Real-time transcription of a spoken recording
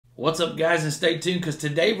What's up, guys, and stay tuned because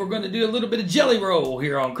today we're going to do a little bit of Jelly Roll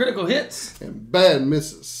here on Critical Hits and Bad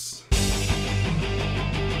Misses.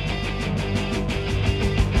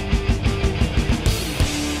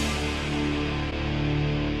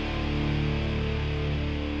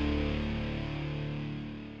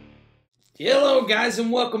 Hello, guys,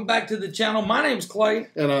 and welcome back to the channel. My name's Clay.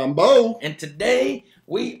 And I'm Bo. And today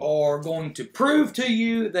we are going to prove to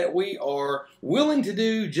you that we are willing to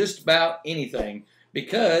do just about anything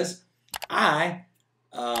because I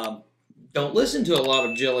don't listen to a lot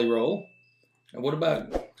of Jelly Roll. And what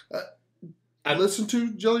about... I listened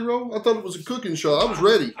to Jelly Roll? I thought it was a cooking show. I was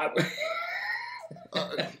ready.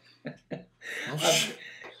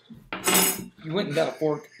 You went and got a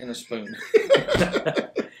fork and a spoon.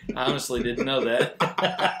 I honestly didn't know that.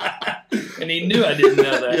 And he knew I didn't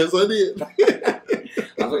know that. Yes, I did.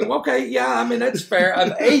 I was like, okay, yeah, I mean, that's fair.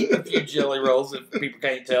 I've ate a few Jelly Rolls, if people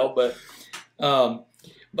can't tell.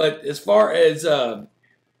 But as far as the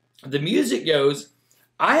music goes,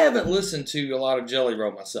 I haven't listened to a lot of Jelly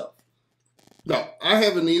Roll myself. No, I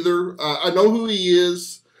haven't either. I know who he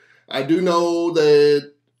is. I do know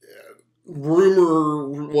that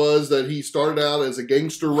rumor was that he started out as a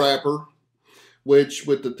gangster rapper, which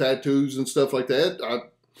with the tattoos and stuff like that,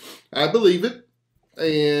 I believe it.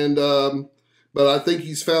 And but I think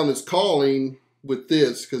he's found his calling with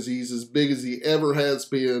this because he's as big as he ever has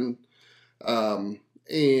been. And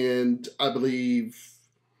I believe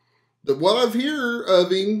that what I've heard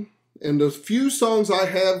of him and the few songs I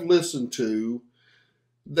have listened to,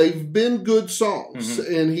 they've been good songs.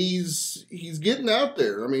 Mm-hmm. And he's getting out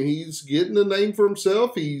there. I mean, he's getting a name for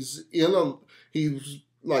himself. He's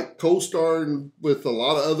like co-starring with a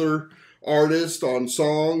lot of other artists on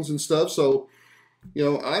songs and stuff. So, you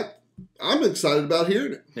know, I'm excited about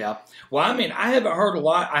hearing it. Yeah. Well, I mean, I haven't heard a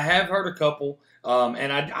lot. I have heard a couple.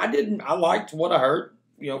 And I liked what I heard,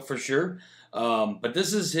 you know, for sure. But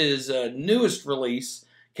this is his newest release.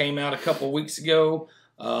 Came out a couple weeks ago.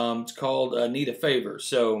 It's called Need a Favor.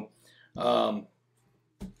 So, what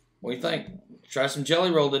do you think? Try some Jelly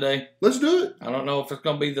Roll today. Let's do it. I don't know if it's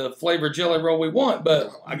going to be the flavor Jelly Roll we want, but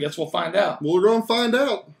I guess we'll find out. We're going to find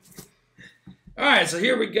out. All right, so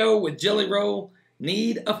here we go with Jelly Roll,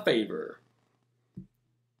 Need a Favor.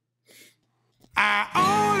 I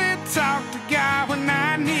only talk to God when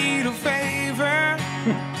I need a favor.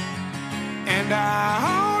 And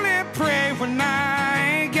I only pray when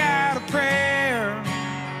I ain't got a prayer.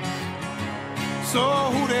 So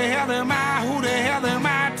who the hell am I? Who the hell am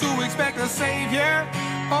I to expect a savior?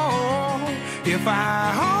 Oh, if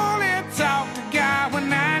I only talk to God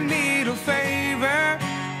when I need a favor.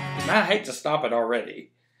 I hate to stop it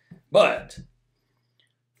already, but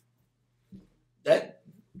that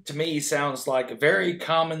to me sounds like a very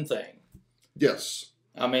common thing. Yes.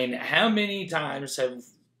 I mean, how many times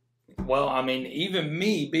well, I mean, even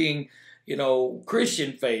me being, you know,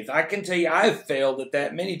 Christian faith, I can tell you I've failed at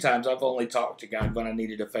that many times. I've only talked to God when I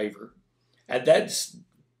needed a favor. And that's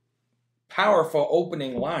powerful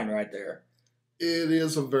opening line right there. It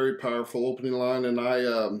is a very powerful opening line, and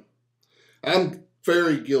I'm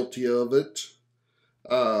very guilty of it.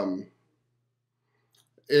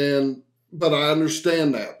 But I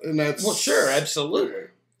understand that, and that's... Well, sure,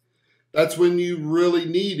 absolutely. That's when you really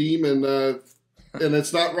need him, and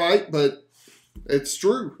it's not right, but it's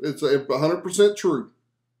true. It's 100% true.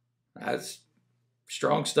 That's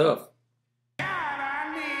strong stuff.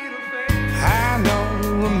 I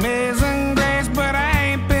know amazing grace, but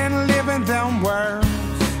I ain't been living them words.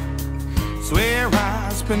 Swear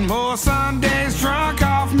I spend more Sundays drunk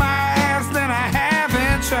off my ass than I have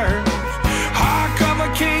in church.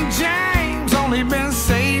 Hardcover King James, only been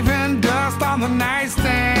saving dust on the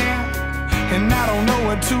nightstand. And I don't know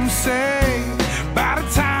what to say by the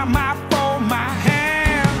time I fold my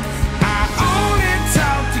hands. I only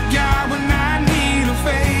talk to God when I need a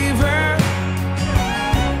favor.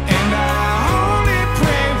 And I only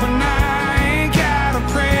pray when I ain't got a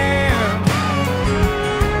prayer.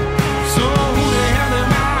 So who the hell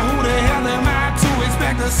am I? Who the hell am I to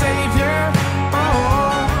expect a savior?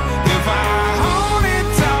 Oh, if I only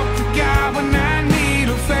talk to God when I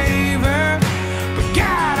need a favor. But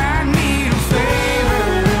God, I need a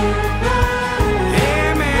favor.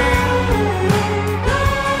 Yeah, man.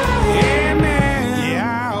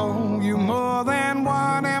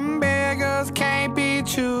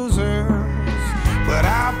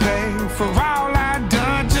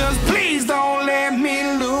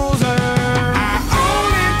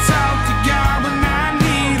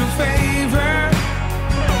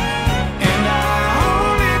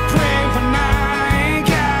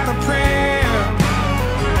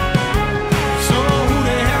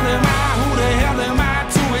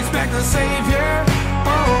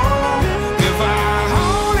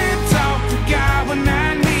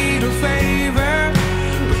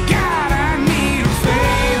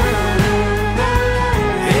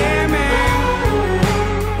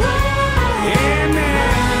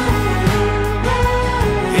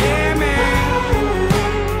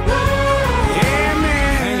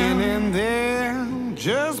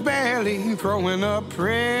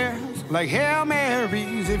 like Hail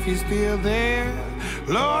Marys if you're still there.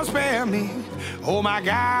 Lord spare me. Oh my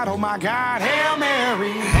God, Hail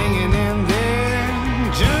Mary, hanging in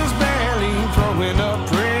there, just barely throwing up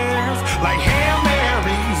prayers, like Hail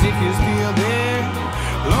Marys if you're still there.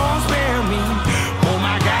 Lord spare me. Oh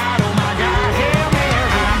my God, Hail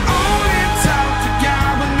Mary. I only talk to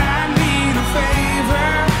God when I need a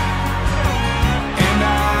favor, and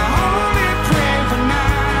I only pray when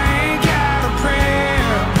I ain't got a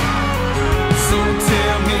prayer. So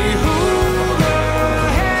tell me who the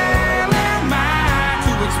hell am I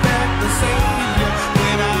to expect the Savior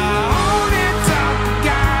when I only talk to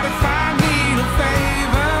God if I need a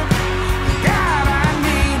favor? God, I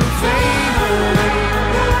need a favor.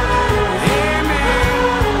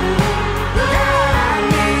 Amen. God, I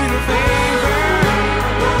need a favor.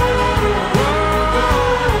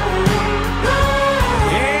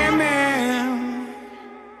 Amen.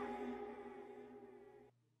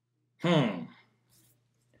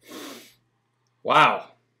 Wow.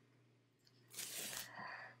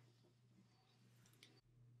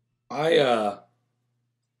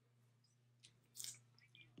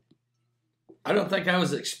 I don't think I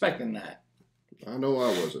was expecting that. I know I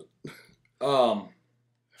wasn't.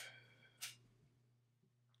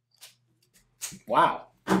 Wow.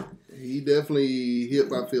 He definitely hit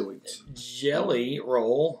my feelings. Jelly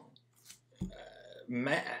Roll.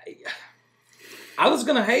 I was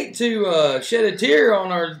gonna hate to shed a tear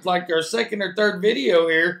on our second or third video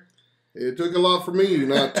here. It took a lot for me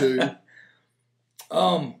not to.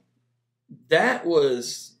 That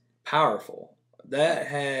was powerful. That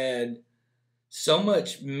had so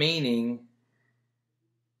much meaning.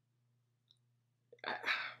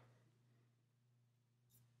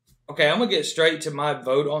 Okay, I'm gonna get straight to my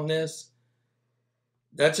vote on this.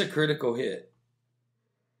 That's a critical hit.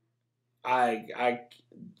 I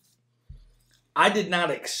did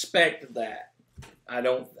not expect that.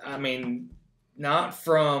 Not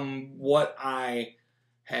from what I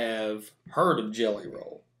have heard of Jelly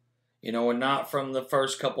Roll. And not from the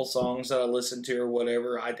first couple songs that I listened to or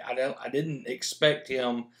whatever. I didn't expect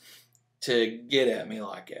him to get at me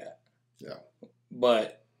like that. Yeah.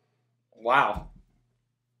 But wow.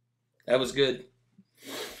 That was good.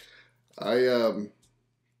 It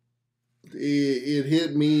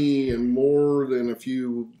hit me in more than a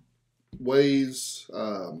few ways.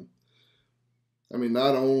 Not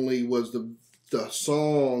only was the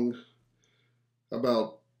song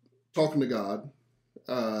about talking to God,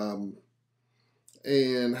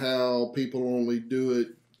 and how people only do it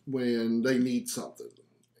when they need something,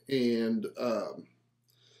 and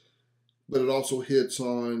but it also hits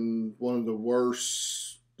on one of the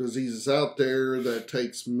worst diseases out there that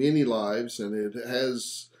takes many lives, and it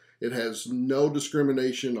has no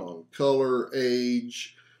discrimination on color,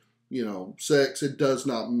 age, sex. It does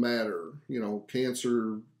not matter.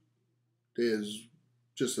 Cancer is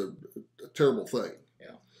just a terrible thing.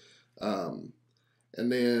 Yeah. And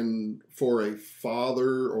then for a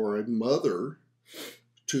father or a mother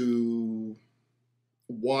to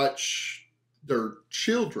watch their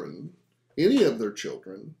children, any of their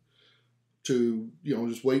children, to,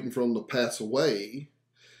 just waiting for them to pass away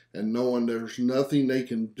and knowing there's nothing they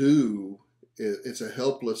can do, it's a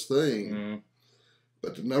helpless thing. Mm-hmm.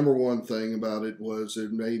 But the number one thing about it was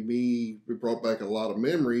it brought back a lot of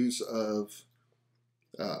memories of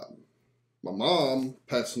my mom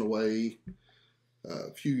passing away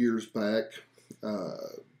a few years back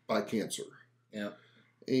by cancer. Yeah.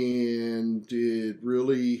 And it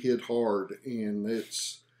really hit hard, and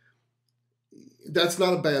that's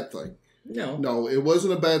not a bad thing. No, it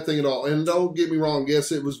wasn't a bad thing at all. And don't get me wrong,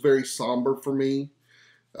 yes, it was very somber for me,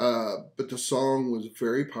 but the song was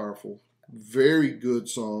very powerful, very good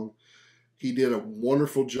song. He did a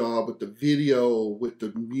wonderful job with the video, with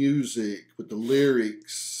the music, with the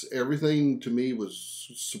lyrics. Everything to me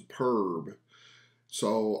was superb.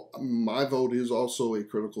 So my vote is also a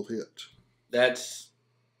critical hit.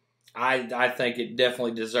 I think it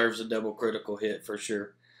definitely deserves a double critical hit for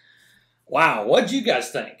sure. Wow, what'd you guys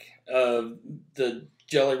think of the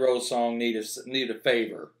Jelly Roll song "Need a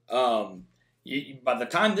Favor"? By the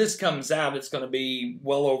time this comes out, it's going to be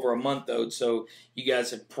well over a month old, so you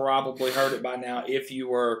guys have probably heard it by now if you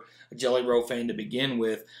were a Jelly Roll fan to begin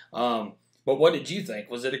with. But what did you think?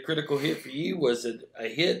 Was it a critical hit for you? Was it a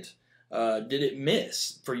hit? Did it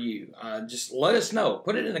miss for you? Just let us know.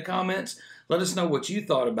 Put it in the comments. Let us know what you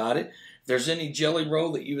thought about it. If there's any Jelly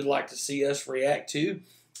Roll that you would like to see us react to,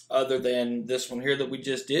 other than this one here that we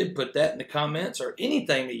just did, put that in the comments, or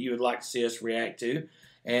anything that you would like to see us react to,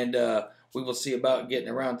 and we will see about getting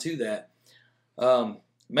around to that.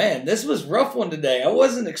 Man, this was a rough one today. I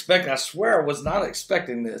wasn't expecting. I swear, I was not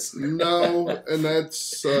expecting this. No, and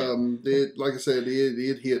that's like I said,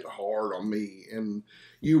 it hit hard on me, and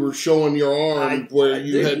you were showing your arm where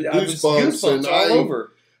you had goosebumps, and all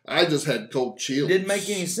over. I just had cold chills. Didn't make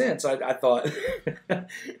any sense. I thought,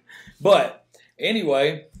 but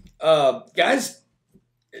anyway, guys,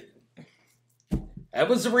 that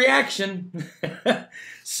was the reaction.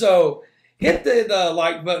 So. Hit the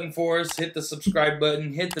like button for us. Hit the subscribe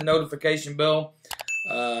button. Hit the notification bell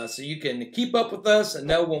so you can keep up with us and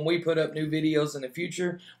know when we put up new videos in the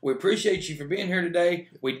future. We appreciate you for being here today.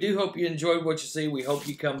 We do hope you enjoyed what you see. We hope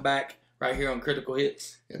you come back right here on Critical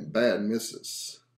Hits. And Bad Misses.